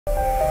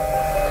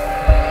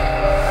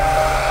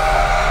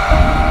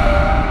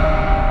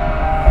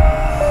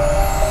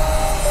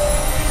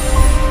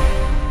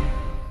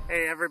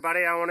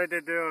everybody, I wanted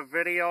to do a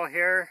video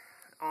here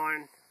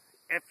on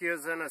if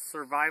you're in a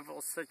survival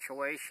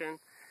situation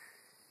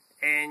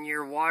and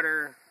your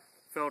water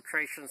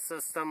filtration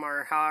system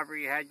or however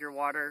you had your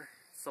water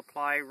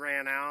supply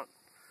ran out,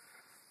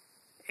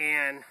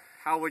 and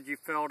how would you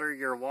filter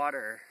your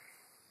water.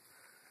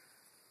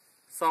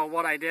 So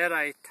what I did,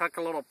 I took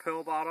a little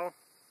pill bottle,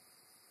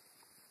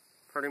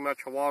 pretty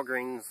much a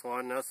Walgreens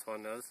one, this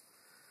one is,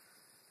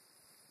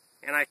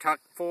 and I took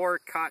 4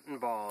 cotton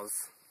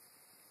balls.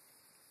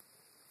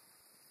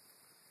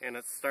 And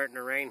it's starting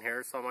to rain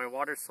here, so my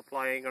water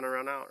supply ain't gonna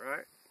run out,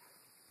 right?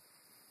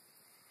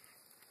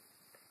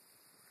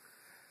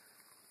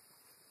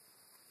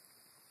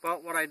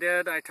 But what I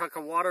did, I took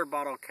a water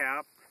bottle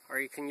cap, or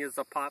you can use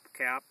a pop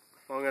cap,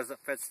 as long as it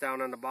fits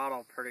down in the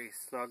bottle pretty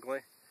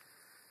snugly.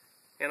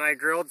 And I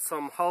drilled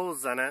some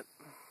holes in it.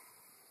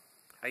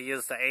 I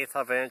used an 1/8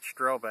 of an inch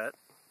drill bit.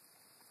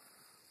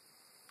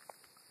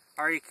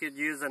 Or you could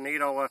use a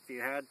needle if you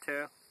had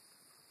to,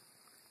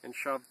 and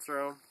shove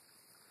through them.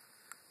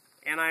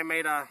 And I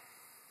made a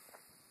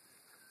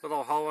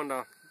little hole in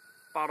the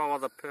bottom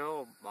of the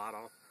pill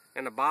bottle,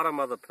 in the bottom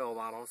of the pill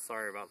bottle,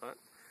 sorry about that.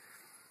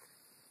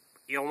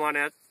 You'll want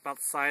it about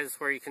the size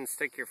where you can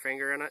stick your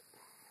finger in it.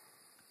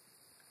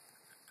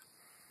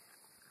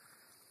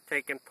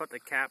 Take and put the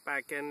cap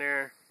back in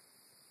there.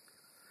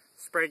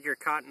 Spread your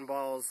cotton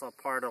balls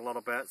apart a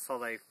little bit so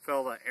they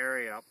fill the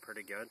area up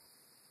pretty good.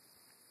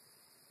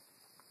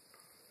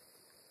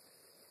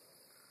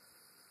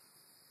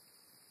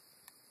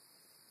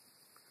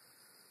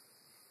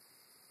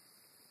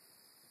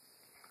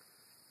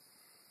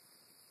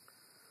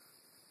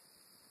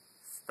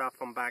 Stuff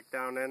them back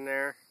down in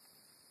there.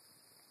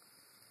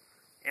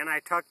 And I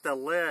took the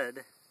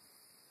lid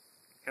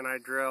and I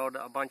drilled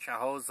a bunch of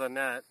holes in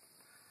it.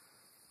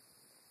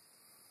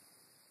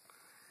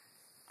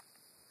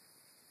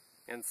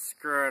 And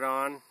screw it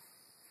on.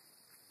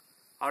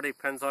 All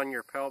depends on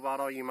your pill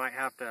bottle. You might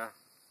have to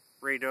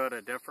redo it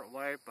a different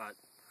way, but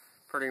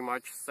pretty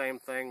much the same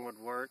thing would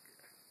work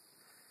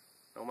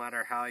no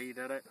matter how you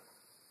did it.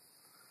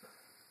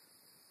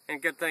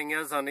 And good thing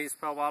is, on these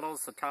pill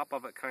bottles, the top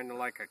of it kind of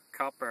like a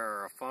cup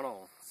or a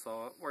funnel,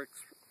 so it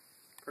works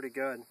pretty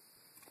good.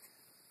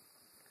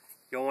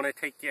 You'll want to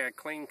take a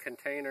clean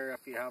container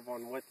if you have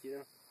one with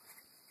you.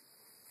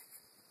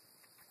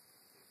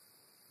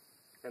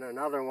 And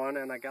another one,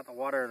 and I got the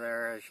water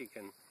there, as you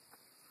can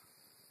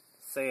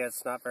see,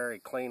 it's not very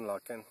clean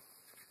looking.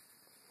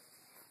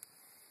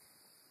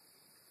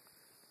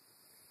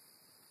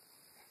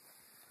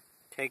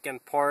 Take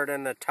and pour it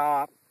in the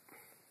top.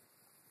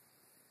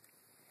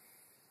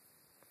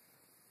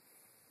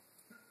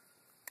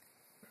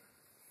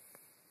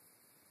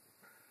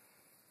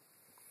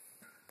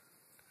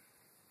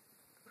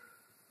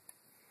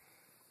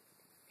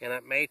 And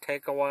it may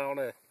take a while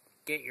to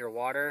get your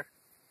water,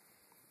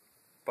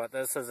 but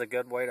this is a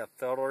good way to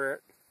filter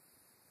it.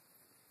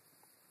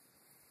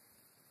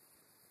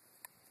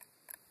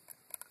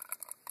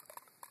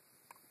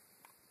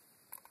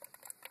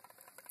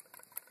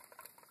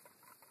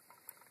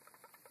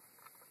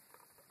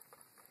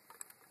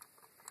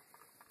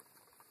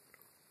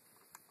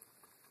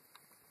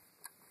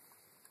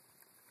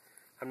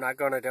 I'm not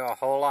going to do a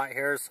whole lot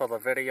here, so the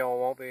video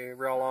won't be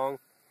real long.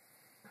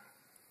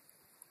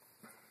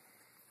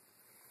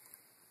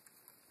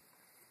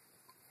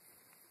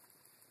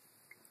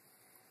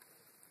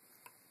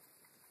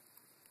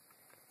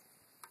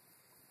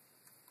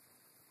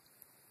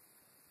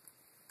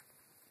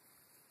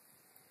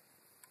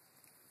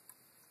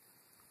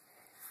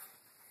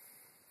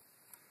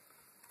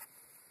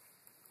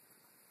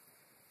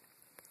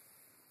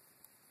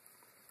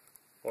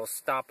 We'll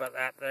stop at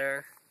that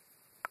there.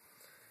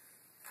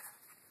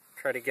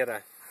 Try to get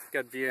a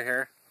good view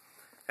here.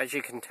 As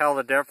you can tell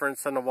the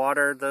difference in the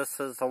water, this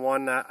is the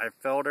one that I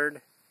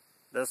filtered.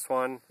 This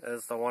one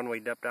is the one we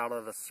dipped out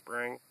of the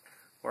spring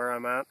where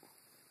I'm at.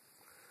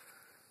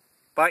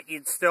 But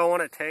you'd still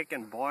want to take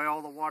and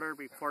boil the water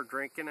before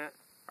drinking it,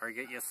 or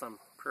get you some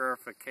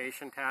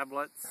purification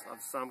tablets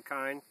of some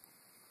kind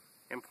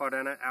and put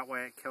in it. That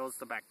way it kills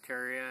the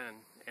bacteria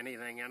and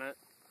anything in it.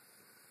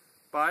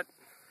 But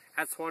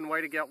that's one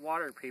way to get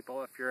water,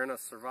 people, if you're in a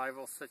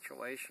survival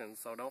situation.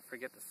 So don't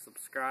forget to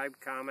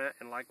subscribe, comment,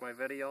 and like my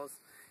videos.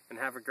 And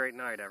have a great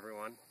night,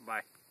 everyone.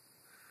 Bye.